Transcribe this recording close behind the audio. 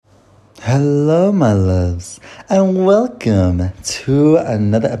Hello, my loves, and welcome to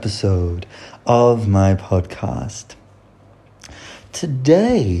another episode of my podcast.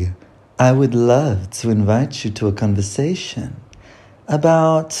 Today, I would love to invite you to a conversation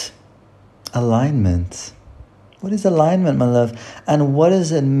about alignment. What is alignment, my love? And what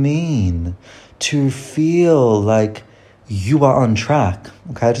does it mean to feel like you are on track?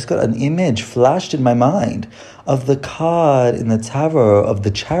 Okay, I just got an image flashed in my mind of the card in the tarot of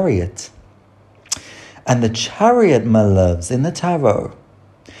the Chariot. And the Chariot, my loves, in the tarot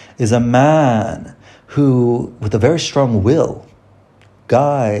is a man who, with a very strong will,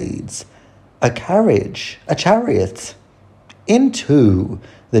 guides a carriage, a chariot, into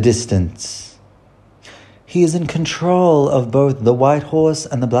the distance. He is in control of both the white horse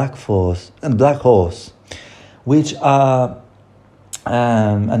and the black horse, which are,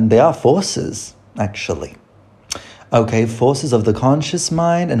 and they are forces, actually. Okay, forces of the conscious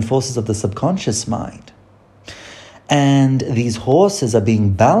mind and forces of the subconscious mind. And these horses are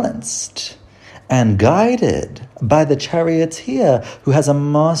being balanced and guided by the charioteer who has a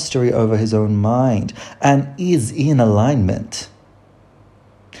mastery over his own mind and is in alignment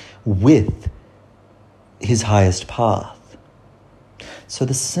with his highest path. So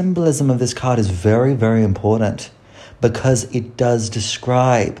the symbolism of this card is very, very important because it does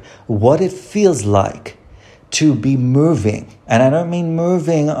describe what it feels like to be moving. And I don't mean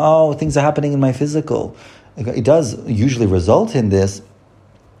moving, things are happening in my physical. It does usually result in this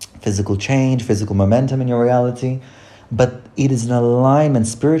physical change, physical momentum in your reality, but it is an alignment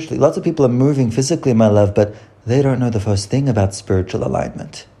spiritually. Lots of people are moving physically, my love, but they don't know the first thing about spiritual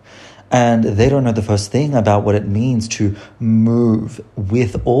alignment. And they don't know the first thing about what it means to move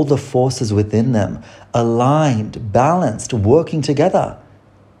with all the forces within them, aligned, balanced, working together.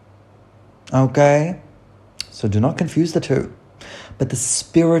 Okay? So do not confuse the two. But the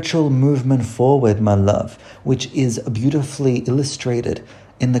spiritual movement forward, my love, which is beautifully illustrated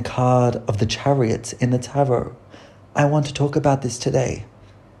in the card of the Chariot in the tarot. I want to talk about this today.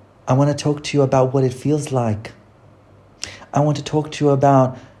 I want to talk to you about what it feels like. I want to talk to you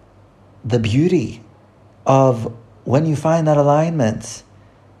about the beauty of when you find that alignment,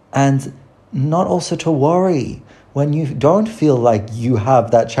 and not also to worry when you don't feel like you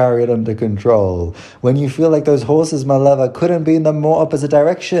have that chariot under control, when you feel like those horses, my lover, couldn't be in the more opposite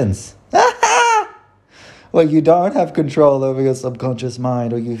directions. Well, you don't have control over your subconscious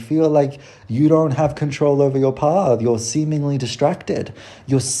mind, or you feel like you don't have control over your path. You're seemingly distracted.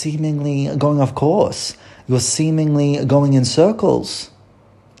 You're seemingly going off course. You're seemingly going in circles.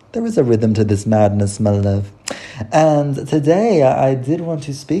 There is a rhythm to this madness, my love. And today I did want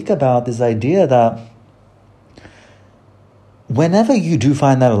to speak about this idea that whenever you do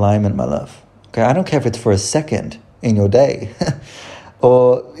find that alignment, my love, okay, I don't care if it's for a second in your day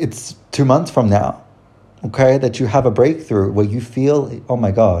or it's 2 months from now, okay, that you have a breakthrough where you feel, oh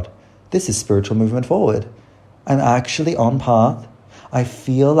my God, this is spiritual movement forward. I'm actually on path. I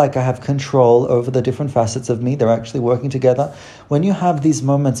feel like I have control over the different facets of me. They're actually working together. When you have these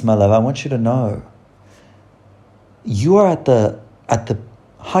moments, my love, I want you to know you are at the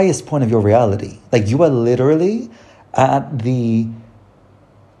highest point of your reality. Like you are literally at the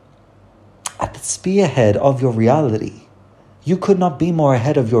spearhead of your reality. You could not be more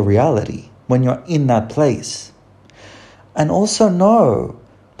ahead of your reality when you're in that place. And also know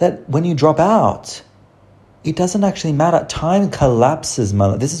that when you drop out, it doesn't actually matter. Time collapses, my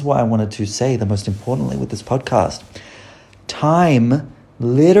love. This is what I wanted to say the most importantly with this podcast. Time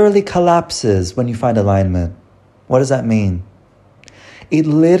literally collapses when you find alignment. What does that mean? It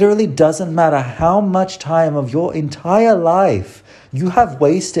literally doesn't matter how much time of your entire life you have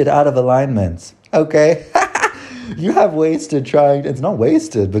wasted out of alignment, okay? You have wasted trying, it's not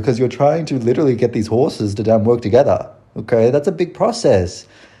wasted because you're trying to literally get these horses to damn work together, okay? That's a big process.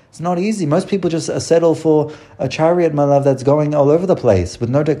 It's not easy. Most people just settle for a chariot, my love, that's going all over the place with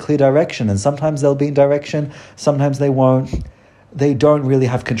no clear direction. And sometimes they'll be in direction, sometimes they won't. They don't really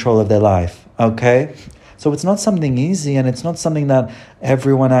have control of their life, okay? So it's not something easy, and it's not something that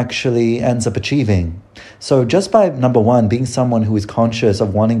everyone actually ends up achieving. So just by, number one, being someone who is conscious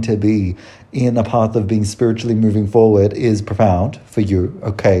of wanting to be in a path of being spiritually moving forward is profound for you,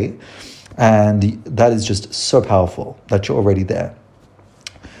 okay? And that is just so powerful that you're already there.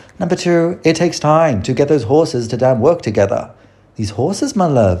 Number two, it takes time to get those horses to damn work together. These horses, my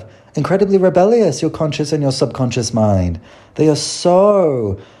love, incredibly rebellious, your conscious and your subconscious mind. They are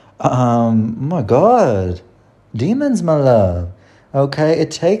so... oh my God, demons, my love. Okay,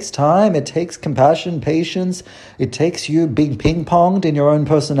 it takes time, it takes compassion, patience, it takes you being ping-ponged in your own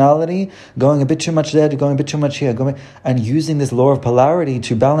personality, going a bit too much there, going a bit too much here, and using this law of polarity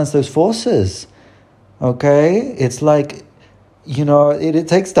to balance those forces. Okay, it's like, it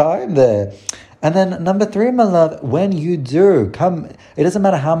takes time there. And then number 3, my love, when you do come, it doesn't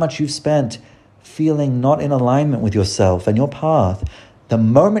matter how much you've spent feeling not in alignment with yourself and your path. The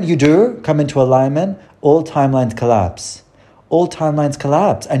moment you do come into alignment, all timelines collapse. All timelines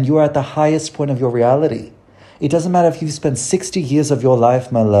collapse, and you are at the highest point of your reality. It doesn't matter if you've spent 60 years of your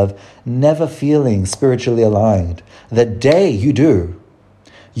life, my love, never feeling spiritually aligned. The day you do,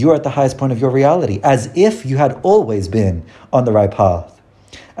 you are at the highest point of your reality, as if you had always been on the right path,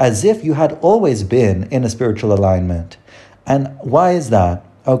 as if you had always been in a spiritual alignment. And why is that?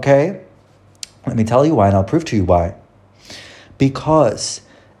 Okay, let me tell you why, and I'll prove to you why. Because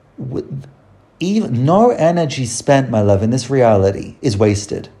even no energy spent, my love, in this reality is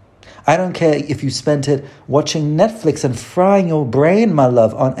wasted. I don't care if you spent it watching Netflix and frying your brain, my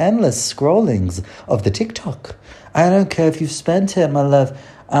love, on endless scrollings of the TikTok. I don't care if you've spent it, my love,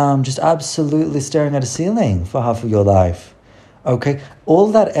 just absolutely staring at a ceiling for half of your life. Okay?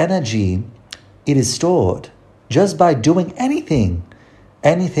 All that energy, it is stored just by doing anything.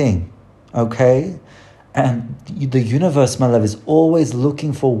 Okay? And the universe, my love, is always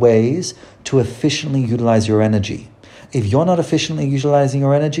looking for ways to efficiently utilize your energy. If you're not efficiently utilizing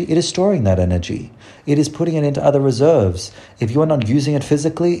your energy, it is storing that energy. It is putting it into other reserves. If you're not using it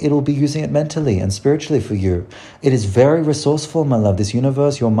physically, it will be using it mentally and spiritually for you. It is very resourceful, my love, this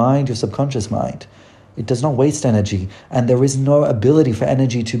universe, your mind, your subconscious mind. It does not waste energy, and there is no ability for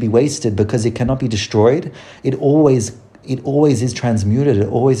energy to be wasted because it cannot be destroyed. It always is transmuted, it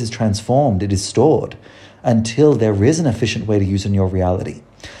always is transformed, it is stored until there is an efficient way to use in your reality.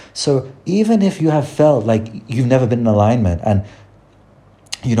 So even if you have felt like you've never been in alignment, and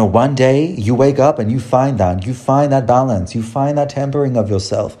one day you wake up and you find that balance, you find that tempering of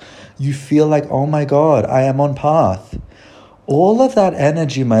yourself, you feel like, oh my God, I am on path. All of that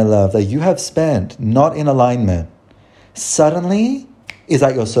energy, my love, that you have spent not in alignment suddenly is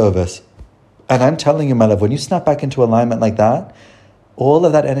at your service. And I'm telling you, my love, when you snap back into alignment like that, all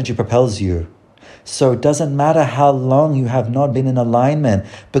of that energy propels you. So it doesn't matter how long you have not been in alignment,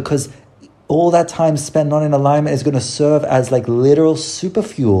 because all that time spent not in alignment is going to serve as like literal super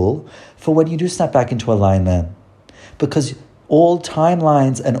fuel for when you do snap back into alignment. Because all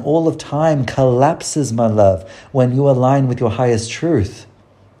timelines and all of time collapses, my love, when you align with your highest truth.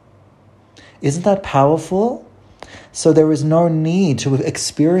 Isn't that powerful? So there is no need to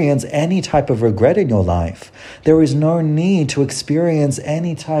experience any type of regret in your life. There is no need to experience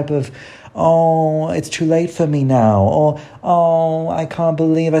any type of, oh, it's too late for me now. Or, oh, I can't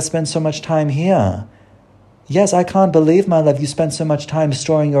believe I spent so much time here. Yes, I can't believe, my love, you spent so much time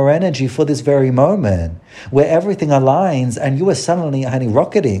storing your energy for this very moment where everything aligns and you are suddenly, honey,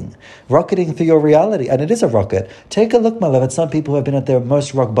 rocketing through your reality. And it is a rocket. Take a look, my love, at some people who have been at their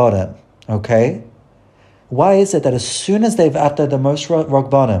most rock bottom, okay? Why is it that as soon as they've at the most rock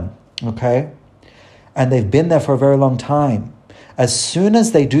bottom, okay, and they've been there for a very long time, as soon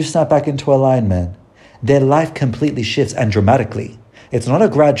as they do snap back into alignment, their life completely shifts, and dramatically. It's not a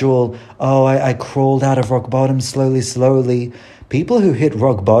gradual, oh, I crawled out of rock bottom slowly. People who hit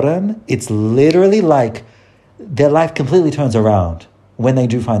rock bottom, it's literally like their life completely turns around when they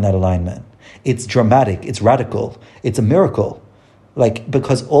do find that alignment. It's dramatic, it's radical, it's a miracle.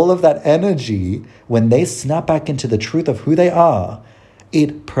 Because all of that energy, when they snap back into the truth of who they are,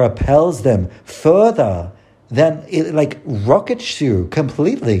 it propels them further than it rockets you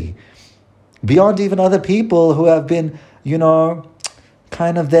completely beyond even other people who have been,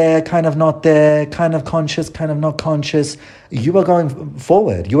 kind of there, kind of not there, kind of conscious, kind of not conscious. You are going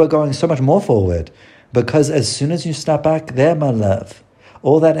forward. You are going so much more forward, because as soon as you snap back there, my love,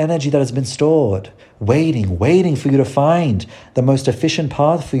 all that energy that has been stored, waiting for you to find the most efficient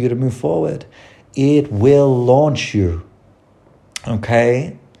path for you to move forward, it will launch you.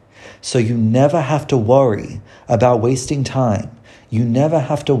 Okay? So you never have to worry about wasting time. You never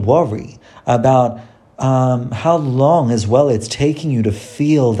have to worry about how long as well it's taking you to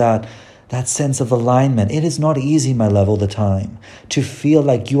feel that sense of alignment. It is not easy, my love, all the time to feel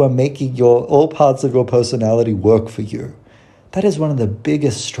like you are making all parts of your personality work for you. That is one of the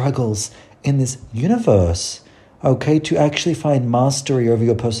biggest struggles in this universe, okay? To actually find mastery over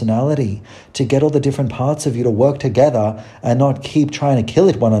your personality, to get all the different parts of you to work together and not keep trying to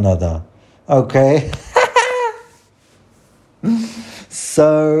kill one another, okay?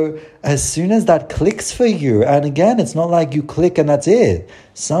 So as soon as that clicks for you, and again, it's not like you click and that's it.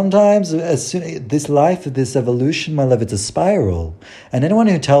 Sometimes, this life, this evolution, my love, it's a spiral. And anyone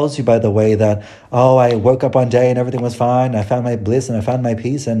who tells you, by the way, that, oh, I woke up one day and everything was fine, I found my bliss and I found my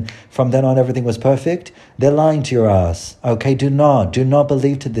peace, and from then on everything was perfect, they're lying to your ass. Okay, do not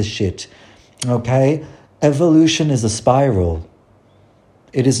believe to this shit. Okay, evolution is a spiral.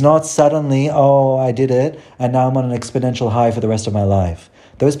 It is not suddenly, oh, I did it, and now I'm on an exponential high for the rest of my life.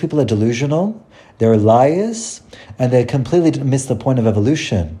 Those people are delusional, they're liars, and they completely miss the point of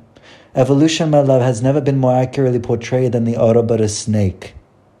evolution. Evolution, my love, has never been more accurately portrayed than the Ouroboros snake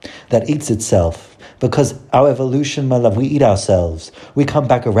that eats itself. Because our evolution, my love, we eat ourselves. We come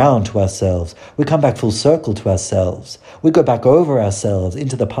back around to ourselves. We come back full circle to ourselves. We go back over ourselves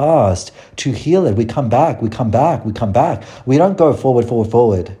into the past to heal it. We come back, we come back, we come back. We don't go forward, forward,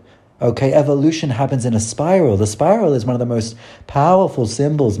 forward. Okay, evolution happens in a spiral. The spiral is one of the most powerful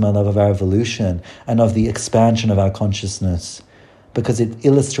symbols, my love, of our evolution and of the expansion of our consciousness, because it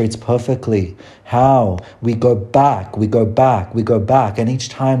illustrates perfectly how we go back, we go back, we go back, and each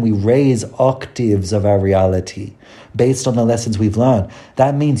time we raise octaves of our reality based on the lessons we've learned.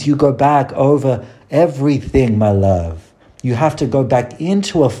 That means you go back over everything, my love. You have to go back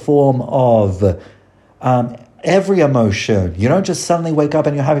into a form of every emotion. You don't just suddenly wake up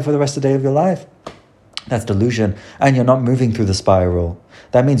and you're happy for the rest of the day of your life. That's delusion. And you're not moving through the spiral.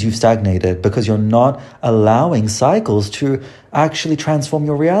 That means you've stagnated because you're not allowing cycles to actually transform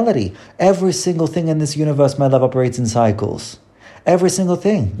your reality. Every single thing in this universe, my love, operates in cycles. Every single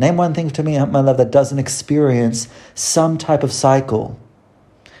thing. Name one thing to me, my love, that doesn't experience some type of cycle.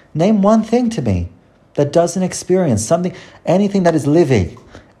 Name one thing to me that doesn't experience something, anything that is living,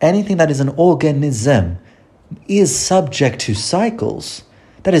 anything that is an organism, is subject to cycles.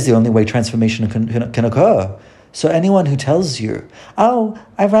 That is the only way transformation can occur. So anyone who tells you, oh,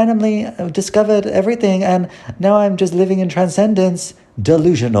 I randomly discovered everything and now I'm just living in transcendence,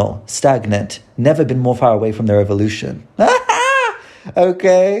 delusional, stagnant, never been more far away from their evolution.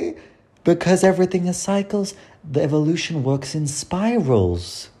 Okay? Because everything is cycles, the evolution works in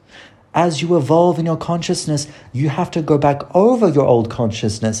spirals. As you evolve in your consciousness, you have to go back over your old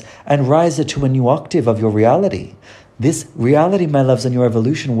consciousness and rise it to a new octave of your reality. This reality, my loves, and your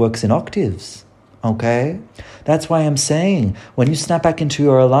evolution works in octaves. Okay? That's why I'm saying, when you snap back into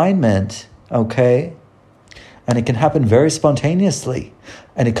your alignment, okay, and it can happen very spontaneously,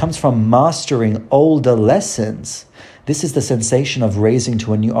 and it comes from mastering older lessons, this is the sensation of raising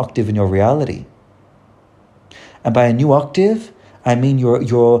to a new octave in your reality. And by a new octave, I mean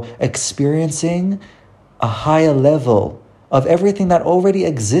you're experiencing a higher level of everything that already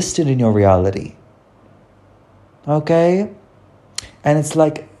existed in your reality. Okay? And it's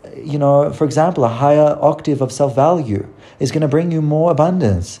like, for example, a higher octave of self-value is going to bring you more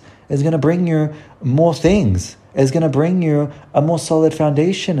abundance. It's going to bring you more things. It's going to bring you a more solid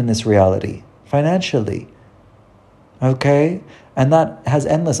foundation in this reality, financially. Okay? And that has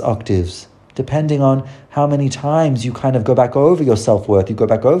endless octaves, depending on how many times you kind of go back over your self-worth. You go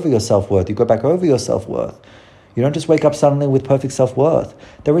back over your self-worth. You go back over your self-worth. You don't just wake up suddenly with perfect self-worth.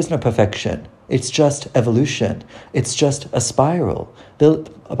 There is no perfection. It's just evolution. It's just a spiral.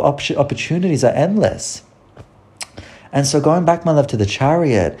 The opportunities are endless. And so going back, my love, to the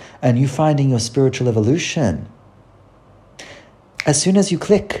chariot and you finding your spiritual evolution, as soon as you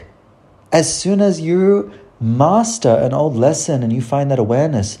click, as soon as you master an old lesson and you find that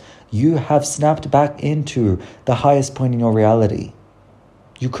awareness, you have snapped back into the highest point in your reality.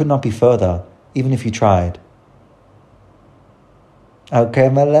 You could not be further, even if you tried. Okay,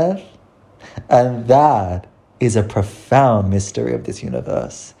 my love? And that is a profound mystery of this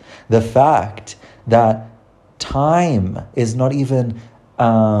universe. The fact that time is not even,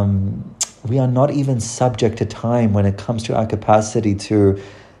 we are not even subject to time when it comes to our capacity to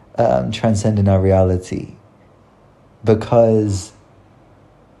transcend in our reality. Because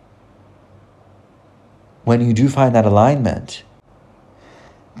when you do find that alignment,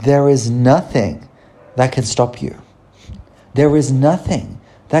 there is nothing that can stop you. There is nothing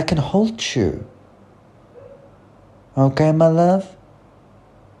that can halt you. Okay, my love?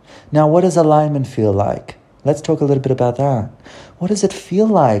 Now, what does alignment feel like? Let's talk a little bit about that. What does it feel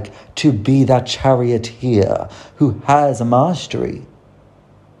like to be that charioteer who has a mastery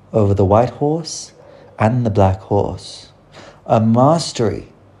over the white horse and the black horse? A mastery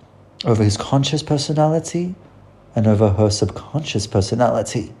over his conscious personality and over her subconscious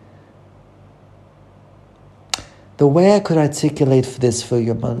personality. The way I could articulate this for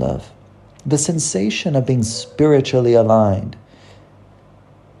you, my love, the sensation of being spiritually aligned,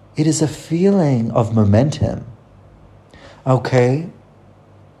 it is a feeling of momentum. Okay?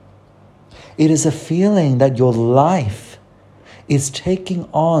 It is a feeling that your life is taking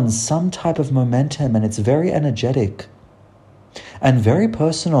on some type of momentum, and it's very energetic and very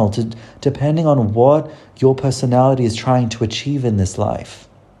personal, depending on what your personality is trying to achieve in this life.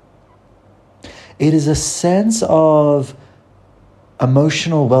 It is a sense of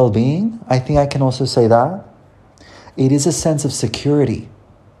emotional well-being. I think I can also say that. It is a sense of security.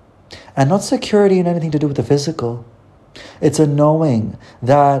 And not security in anything to do with the physical. It's a knowing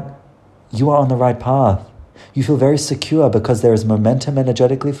that you are on the right path. You feel very secure because there is momentum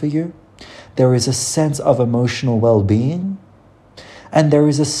energetically for you. There is a sense of emotional well-being. And there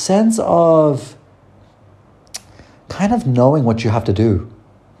is a sense of kind of knowing what you have to do.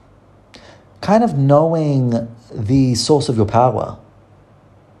 Kind of knowing the source of your power.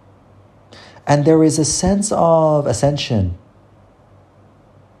 And there is a sense of ascension.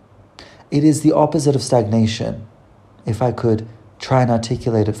 It is the opposite of stagnation, if I could try and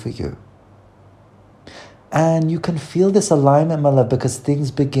articulate it for you. And you can feel this alignment, my love, because things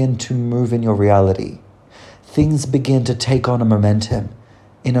begin to move in your reality. Things begin to take on a momentum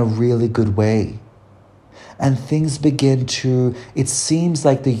in a really good way. And things begin to, it seems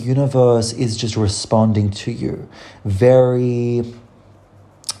like the universe is just responding to you very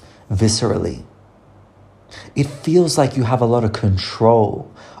viscerally. It feels like you have a lot of control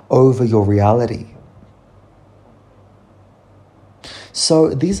over your reality. So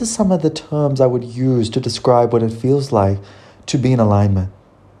these are some of the terms I would use to describe what it feels like to be in alignment.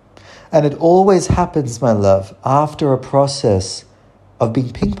 And it always happens, my love, after a process of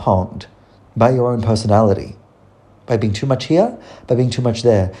being ping-ponged by your own personality. By being too much here, by being too much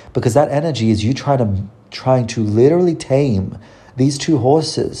there. Because that energy is you trying to literally tame these two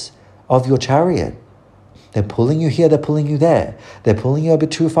horses of your chariot. They're pulling you here, they're pulling you there. They're pulling you a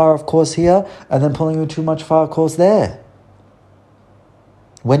bit too far off course here, and then pulling you too much far course there.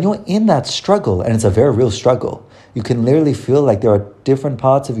 When you're in that struggle, and it's a very real struggle, you can literally feel like there are different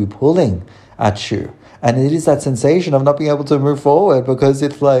parts of you pulling at you. And it is that sensation of not being able to move forward, because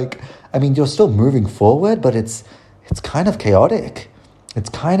it's like, I mean, you're still moving forward, but it's kind of chaotic. It's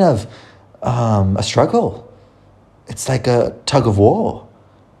kind of a struggle. It's like a tug of war.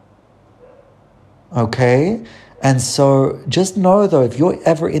 Okay? And so just know, though, if you're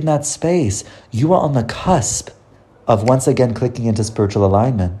ever in that space, you are on the cusp of once again clicking into spiritual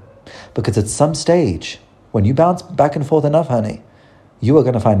alignment. Because at some stage, when you bounce back and forth enough, honey, you are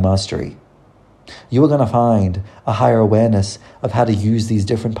going to find mastery. You are going to find a higher awareness of how to use these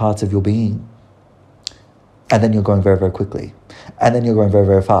different parts of your being. And then you're going very, very quickly. And then you're going very,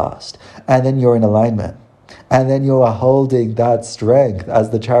 very fast. And then you're in alignment. And then you are holding that strength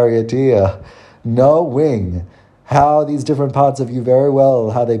as the charioteer, knowing how these different parts of you very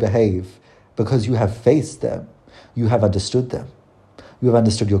well, how they behave, because you have faced them. You have understood them. You have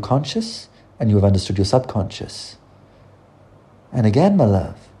understood your conscious and you have understood your subconscious. And again, my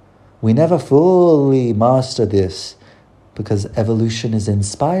love, we never fully master this because evolution is in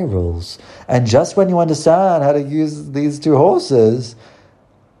spirals. And just when you understand how to use these two horses,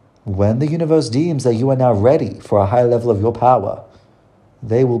 when the universe deems that you are now ready for a high level of your power,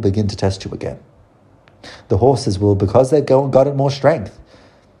 they will begin to test you again. The horses will, because they've gotten more strength,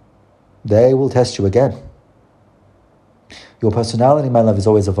 they will test you again. Your personality, my love, is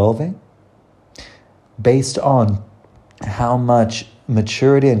always evolving based on how much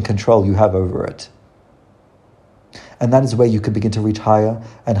maturity and control you have over it. And that is where you can begin to reach higher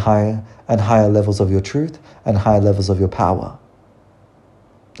and higher and higher levels of your truth and higher levels of your power.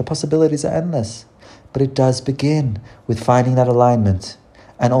 The possibilities are endless, but it does begin with finding that alignment.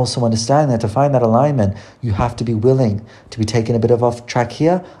 And also understand that to find that alignment, you have to be willing to be taken a bit of off track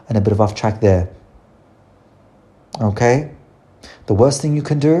here and a bit of off track there. Okay? The worst thing you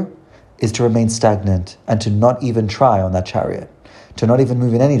can do is to remain stagnant and to not even try on that chariot, to not even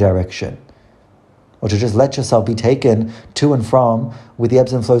move in any direction, or to just let yourself be taken to and from with the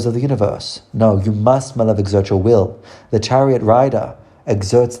ebbs and flows of the universe. No, you must, my love, exert your will. The chariot rider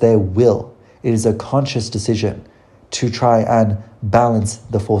exerts their will. It is a conscious decision to try and balance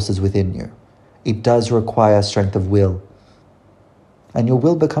the forces within you. It does require strength of will. And your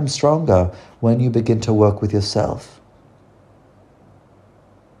will becomes stronger when you begin to work with yourself.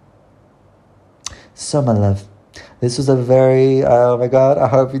 So, my love, this was a very, oh my God, I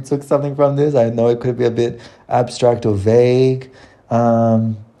hope you took something from this. I know it could be a bit abstract or vague.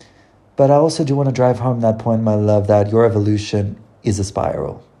 But I also do want to drive home that point, my love, that your evolution is a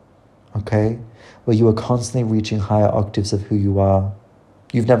spiral. Okay? Where you are constantly reaching higher octaves of who you are.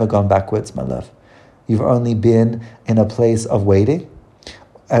 You've never gone backwards, my love. You've only been in a place of waiting,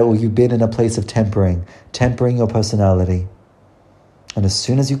 or you've been in a place of tempering your personality. And as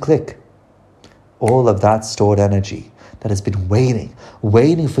soon as you click, all of that stored energy that has been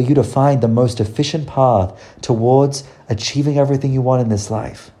waiting for you to find the most efficient path towards achieving everything you want in this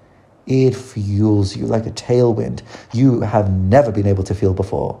life. It fuels you like a tailwind you have never been able to feel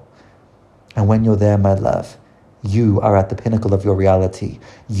before. And when you're there, my love, you are at the pinnacle of your reality.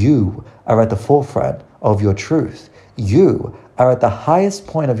 You are at the forefront of your truth. You are at the highest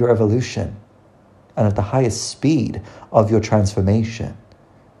point of your evolution and at the highest speed of your transformation.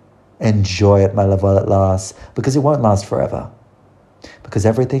 Enjoy it, my love, while it lasts, because it won't last forever. Because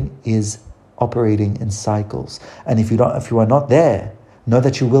everything is operating in cycles. And if you are not there, know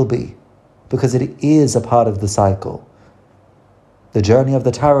that you will be, because it is a part of the cycle. The journey of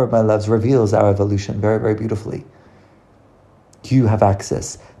the Tarot, my loves, reveals our evolution very, very beautifully. You have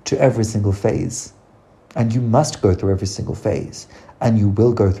access to every single phase, and you must go through every single phase, and you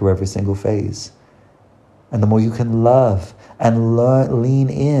will go through every single phase. And the more you can love and lean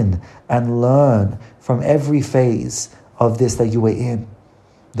in and learn from every phase of this that you are in,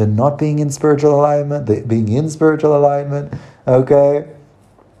 the not being in spiritual alignment, the being in spiritual alignment, okay?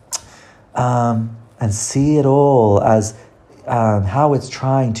 And see it all as how it's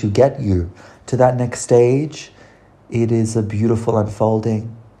trying to get you to that next stage. It is a beautiful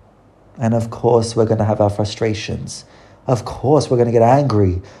unfolding. And of course, we're going to have our frustrations. Of course, we're going to get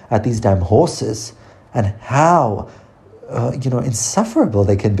angry at these damn horses and how, insufferable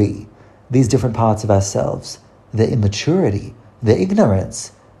they can be. These different parts of ourselves, their immaturity, their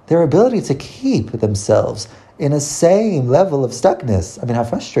ignorance, their ability to keep themselves in a same level of stuckness. I mean, how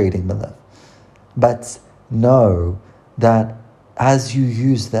frustrating, my love. But know that as you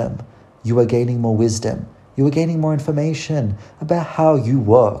use them, you are gaining more wisdom. You are gaining more information about how you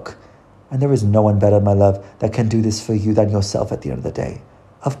work. And there is no one better, my love, that can do this for you than yourself at the end of the day.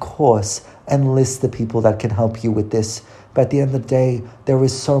 Of course, enlist the people that can help you with this. But at the end of the day, there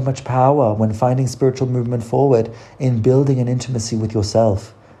is so much power when finding spiritual movement forward in building an intimacy with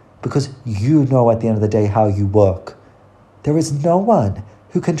yourself. Because you know at the end of the day how you work. There is no one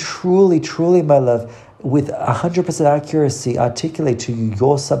who can truly, truly, my love, with 100% accuracy articulate to you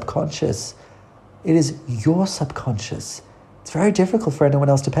your subconscious. It is your subconscious. It's very difficult for anyone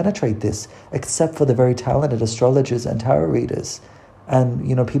else to penetrate this, except for the very talented astrologers and tarot readers.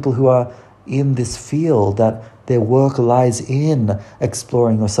 And, people who are in this field, that their work lies in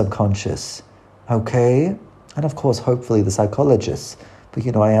exploring your subconscious. Okay? And of course, hopefully the psychologists. But,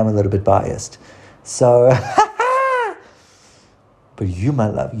 I am a little bit biased. So, but you, my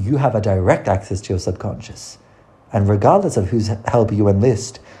love, you have a direct access to your subconscious. And regardless of whose help you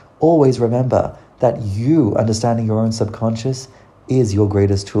enlist, always remember that you understanding your own subconscious is your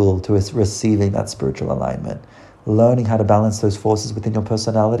greatest tool to receiving that spiritual alignment. Learning how to balance those forces within your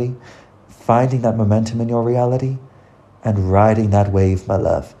personality, finding that momentum in your reality, and riding that wave, my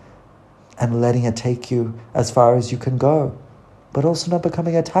love, and letting it take you as far as you can go, but also not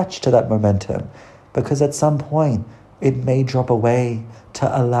becoming attached to that momentum, because at some point it may drop away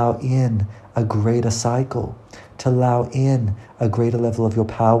to allow in a greater cycle, to allow in a greater level of your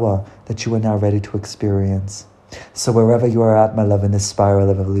power that you are now ready to experience. So wherever you are at, my love, in this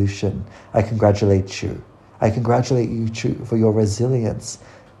spiral of evolution, I congratulate you. I congratulate you for your resilience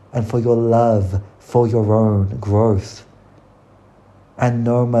and for your love for your own growth. And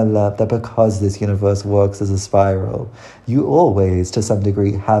know, my love, that because this universe works as a spiral, you always, to some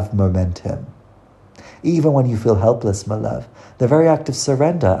degree, have momentum. Even when you feel helpless, my love, the very act of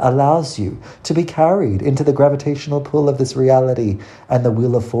surrender allows you to be carried into the gravitational pull of this reality, and the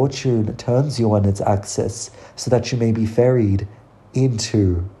wheel of fortune turns you on its axis so that you may be ferried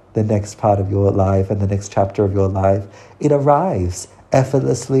into the next part of your life and the next chapter of your life. It arrives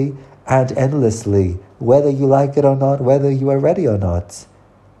effortlessly and endlessly, whether you like it or not, whether you are ready or not.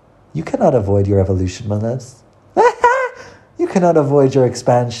 You cannot avoid your evolution, my loves. You cannot avoid your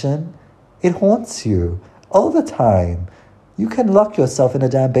expansion. It haunts you all the time. You can lock yourself in a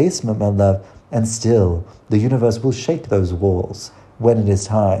damn basement, my love, and still the universe will shake those walls when it is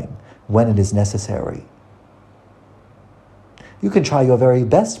time, when it is necessary. You can try your very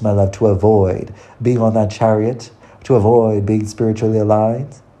best, my love, to avoid being on that chariot, to avoid being spiritually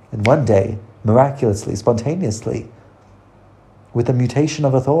aligned. And one day, miraculously, spontaneously, with a mutation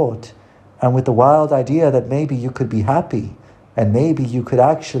of a thought, and with the wild idea that maybe you could be happy, and maybe you could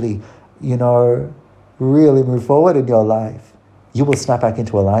actually, really move forward in your life, you will snap back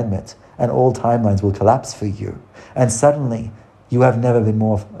into alignment, and all timelines will collapse for you. And suddenly, you have never been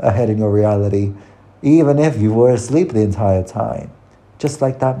more ahead in your reality, even if you were asleep the entire time. Just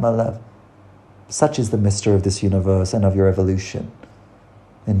like that, my love. Such is the mystery of this universe and of your evolution.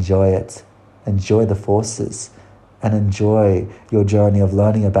 Enjoy it. Enjoy the forces. And enjoy your journey of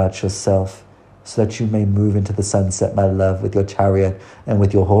learning about yourself so that you may move into the sunset, my love, with your chariot and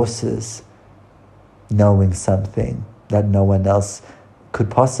with your horses, knowing something that no one else could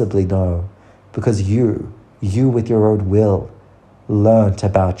possibly know, because you with your own will, learnt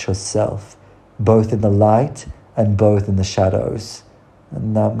about yourself, both in the light and both in the shadows.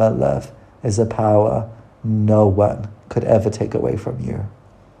 And that, my love, is a power no one could ever take away from you.